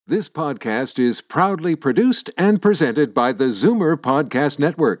This podcast is proudly produced and presented by the Zoomer Podcast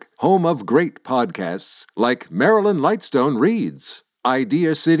Network, home of great podcasts like Marilyn Lightstone Reads,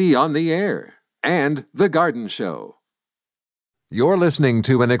 Idea City on the Air, and The Garden Show. You're listening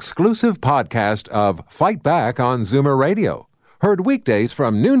to an exclusive podcast of Fight Back on Zoomer Radio, heard weekdays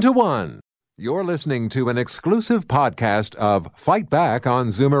from noon to 1. You're listening to an exclusive podcast of Fight Back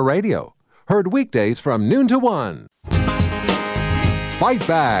on Zoomer Radio, heard weekdays from noon to 1. Fight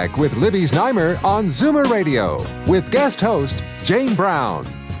Back with Libby Znaimer on Zoomer Radio with guest host Jane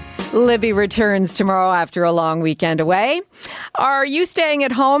Brown. Libby returns tomorrow after a long weekend away. Are you staying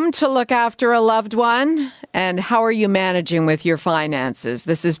at home to look after a loved one? And how are you managing with your finances?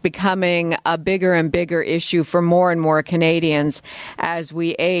 This is becoming a bigger and bigger issue for more and more Canadians as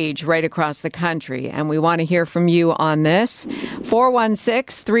we age right across the country. And we want to hear from you on this.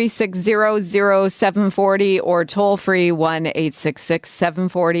 416-360-0740 or toll free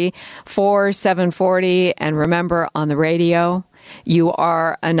 1-866-740-4740. And remember, on the radio, you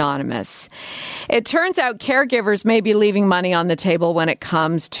are anonymous. It turns out caregivers may be leaving money on the table when it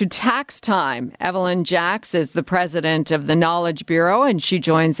comes to tax time. Evelyn Jacks is the president of the Knowledge Bureau, and she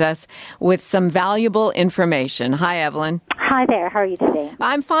joins us with some valuable information. Hi, Evelyn. Hi there. How are you today?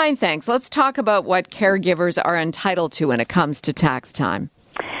 I'm fine, thanks. Let's talk about what caregivers are entitled to when it comes to tax time.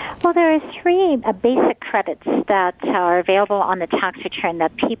 Well, there are three basic credits that are available on the tax return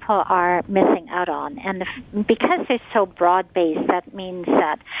that people are missing out on. And because they're so broad-based, that means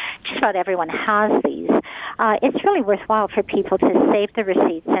that just about everyone has these. It's really worthwhile for people to save the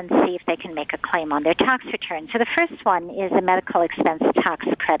receipts and see if they can make a claim on their tax return. So the first one is a medical expense tax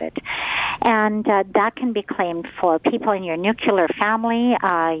credit. And that can be claimed for people in your nuclear family,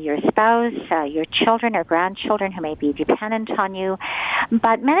 your spouse, your children or grandchildren who may be dependent on you.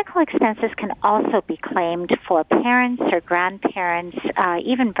 But medical expenses can also be claimed for parents or grandparents,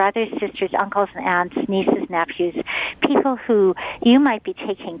 even brothers, sisters, uncles and aunts, nieces, nephews, people who you might be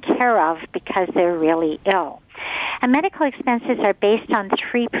taking care of because they're really ill. And medical expenses are based on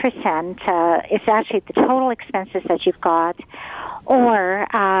 3%. It's actually the total expenses that you've got, or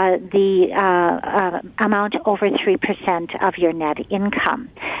the amount over 3% of your net income.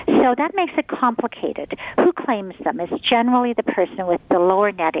 So that makes it complicated. Who claims them? It's generally the person with the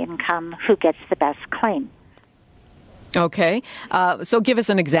lower net income who gets the best claim. Okay. So give us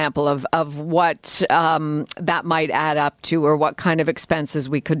an example of what that might add up to, or what kind of expenses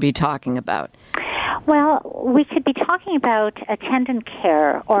we could be talking about. Well, we could be talking about attendant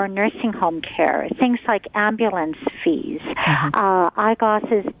care or nursing home care, things like ambulance fees,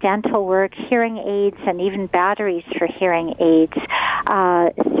 eyeglasses, dental work, hearing aids, and even batteries for hearing aids,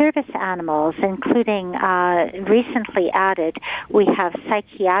 service animals, including recently added, we have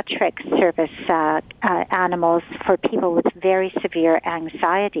psychiatric service animals for people with very severe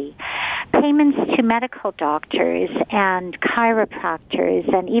anxiety, payments to medical doctors and chiropractors,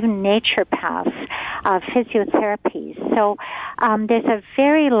 and even naturopaths, physiotherapies. So there's a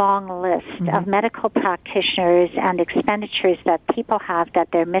very long list of medical practitioners and expenditures that people have that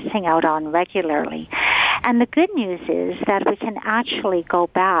they're missing out on regularly. And the good news is that we can actually go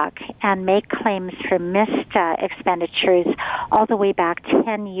back and make claims for missed expenditures all the way back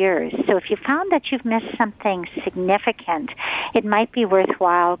 10 years. So if you found that you've missed something significant, it might be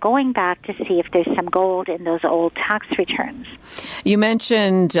worthwhile going back to see if there's some gold in those old tax returns. You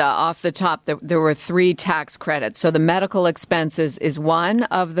mentioned off the top that there were 3 tax credits. So the medical expenses is one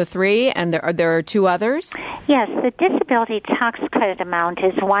of the 3, and there are 2 others? Yes, the disability tax credit amount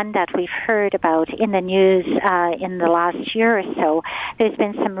is one that we've heard about in the news in the last year or so. There's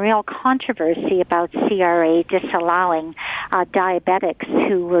been some real controversy about CRA disallowing diabetics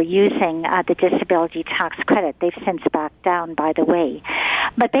who were using the disability tax credit. They've since backed down, by the way.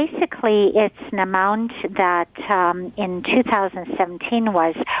 But basically, it's an amount that in 2017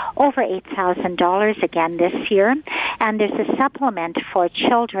 was over $8,000 again this year. And there's a supplement for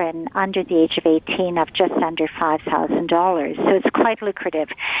children under the age of 18 of just under $5,000. So it's quite lucrative.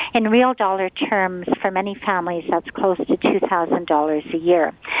 In real dollar terms, for many families, that's close to $2,000 a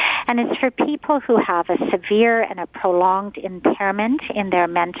year. And it's for people who have a severe and a prolonged impairment in their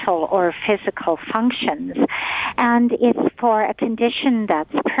mental or physical functions. And it's for a condition that's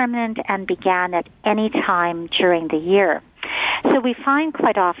permanent and began at any time during the year. So we find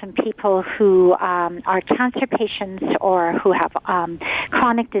quite often people who are cancer patients or who have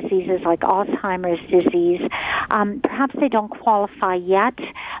chronic diseases like Alzheimer's disease, perhaps they don't qualify yet,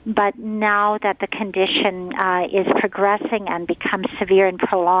 but now that the condition is progressing and becomes severe and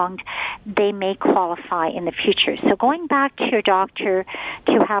prolonged, they may qualify in the future. So going back to your doctor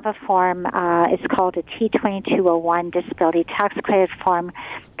to have a form, it's called a T2201 disability tax credit form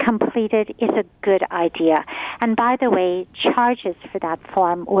completed is a good idea. And by the way, charges for that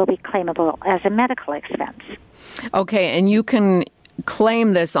form will be claimable as a medical expense. Okay, and you can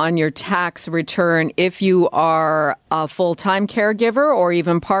claim this on your tax return if you are a full-time caregiver or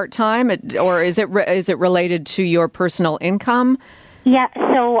even part-time, or is it related to your personal income? Yeah,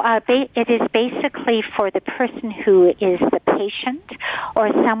 so it is basically for the person who is the patient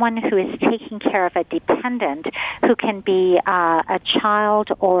or someone who is taking care of a dependent, who can be a child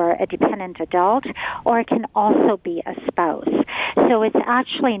or a dependent adult, or it can also be a spouse. So it's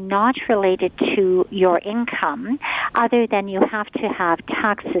actually not related to your income, other than you have to have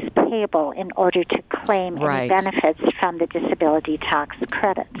taxes payable in order to claim any benefits from the disability tax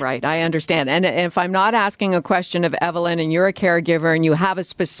credit. Right, I understand. And if I'm not asking a question of Evelyn and you're a caregiver and you have a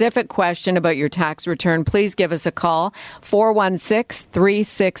specific question about your tax return, please give us a call,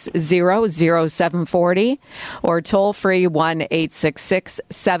 416-360-0740, or toll free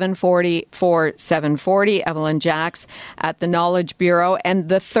 1-866-740-4740. Evelyn Jacks at the Knowledge Bureau. And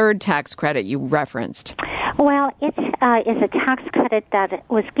the third tax credit you referenced. Well, it is a tax credit that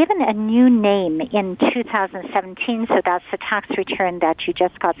was given a new name in 2017, so that's the tax return that you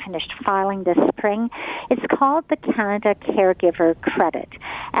just got finished filing this spring. It's called the Canada Caregiver Credit,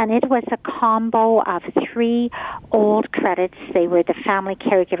 and it was a combo of 3 old credits. They were the Family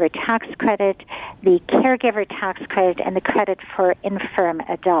Caregiver Tax Credit, the Caregiver Tax Credit, and the Credit for Infirm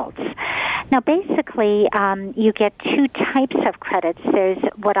Adults. Now, basically, you get 2 types of credits. There's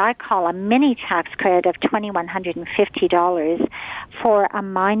what I call a mini tax credit of $2,150 for a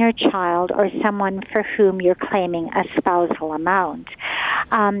minor child or someone for whom you're claiming a spousal amount.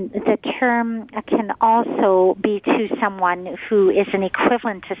 The term can also be to someone who is an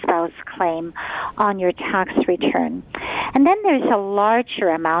equivalent to spouse claim on your tax return. And then there's a larger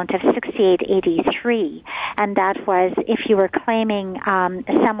amount of $6,883, and that was if you were claiming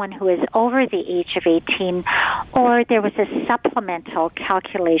someone who is over the age of 18, or there was a supplemental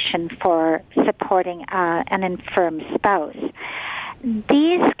calculation for supporting an infirm spouse.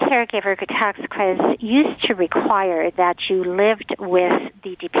 These caregiver tax credits used to require that you lived with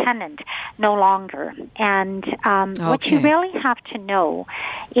the dependent, no longer. And what you really have to know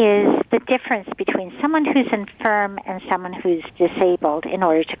is the difference between someone who's infirm and someone who's disabled in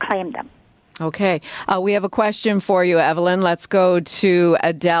order to claim them. Okay. We have a question for you, Evelyn. Let's go to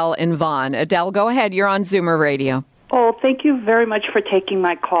Adele in Vaughan. Adele, go ahead. You're on Zoomer Radio. Oh, thank you very much for taking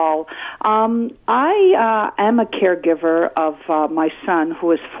my call. I am a caregiver of my son,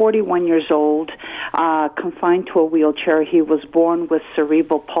 who is 41 years old, confined to a wheelchair. He was born with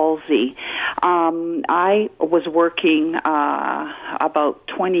cerebral palsy. I was working about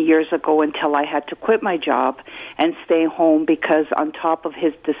 20 years ago until I had to quit my job and stay home because on top of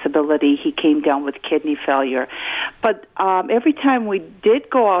his disability, he came down with kidney failure. But every time we did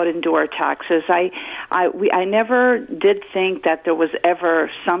go out and do our taxes, I never did think that there was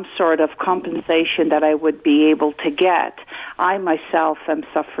ever some sort of compensation that I would be able to get. I myself am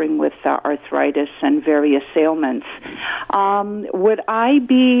suffering with arthritis and various ailments. Would I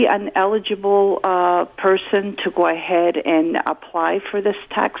be an eligible person to go ahead and apply for this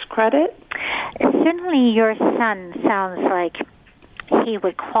tax credit? Certainly your son sounds like he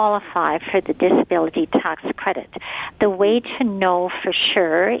would qualify for the disability tax credit. The way to know for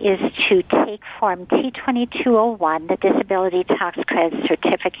sure is to take Form T2201, the Disability Tax Credit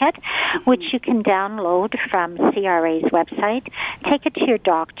Certificate, which you can download from CRA's website. Take it to your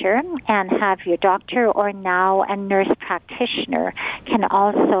doctor and have your doctor or now a nurse practitioner can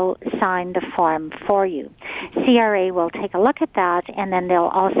also sign the form for you. CRA will take a look at that, and then they'll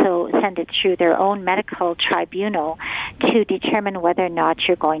also send it through their own medical tribunal to determine whether or not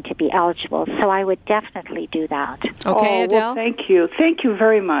you're going to be eligible. So I would definitely do that. Okay, Adele? Well, thank you. Thank you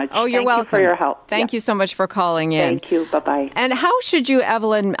very much. Oh, you're welcome. Thank you for your help. Thank you so much for calling in. Thank you. Bye-bye. And how should you,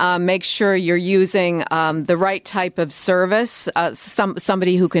 Evelyn, make sure you're using the right type of service,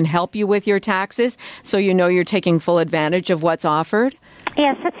 somebody who can help you with your taxes, so you know you're taking full advantage of what's offered?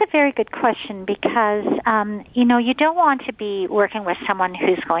 Yes, that's a very good question because, you don't want to be working with someone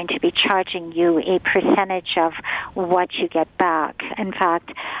who's going to be charging you a percentage of what you get back. In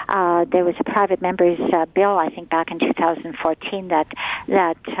fact, there was a private member's bill, I think, back in 2014 that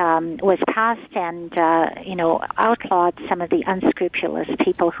was passed and, outlawed some of the unscrupulous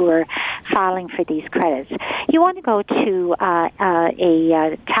people who were filing for these credits. You want to go to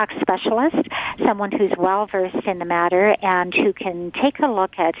a tax specialist, someone who's well-versed in the matter and who can take a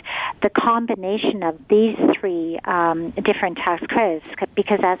look at the combination of these three different tax credits,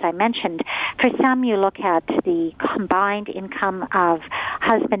 because as I mentioned, for some you look at the combined income of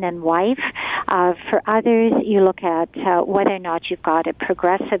husband and wife. For others, you look at whether or not you've got a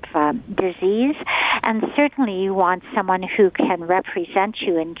progressive disease, and certainly you want someone who can represent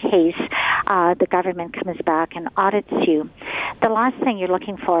you in case the government comes back and audits you. The last thing you're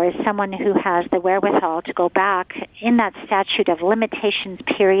looking for is someone who has the wherewithal to go back in that statute of limitations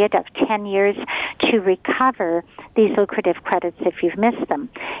period of 10 years to recover these lucrative credits if you've missed them.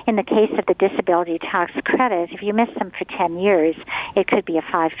 In the case of the disability tax credit, if you miss them for 10 years, it could be a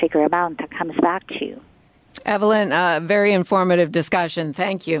 5-figure amount that comes back to you. Evelyn, very informative discussion.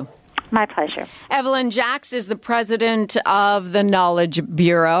 Thank you. My pleasure. Evelyn Jacks is the president of the Knowledge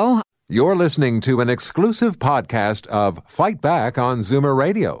Bureau. You're listening to an exclusive podcast of Fight Back on Zoomer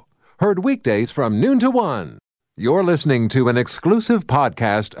Radio. Heard weekdays from noon to 1. You're listening to an exclusive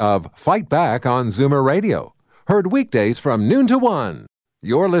podcast of Fight Back on Zoomer Radio. Heard weekdays from noon to 1.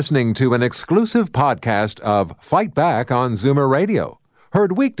 You're listening to an exclusive podcast of Fight Back on Zoomer Radio.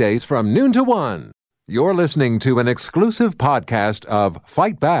 Heard weekdays from noon to 1. You're listening to an exclusive podcast of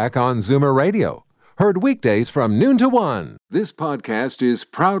Fight Back on Zoomer Radio. Heard weekdays from noon to 1. This podcast is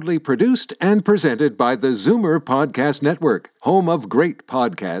proudly produced and presented by the Zoomer Podcast Network, home of great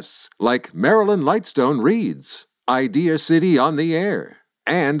podcasts like Marilyn Lightstone Reads, Idea City on the Air,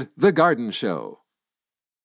 and The Garden Show.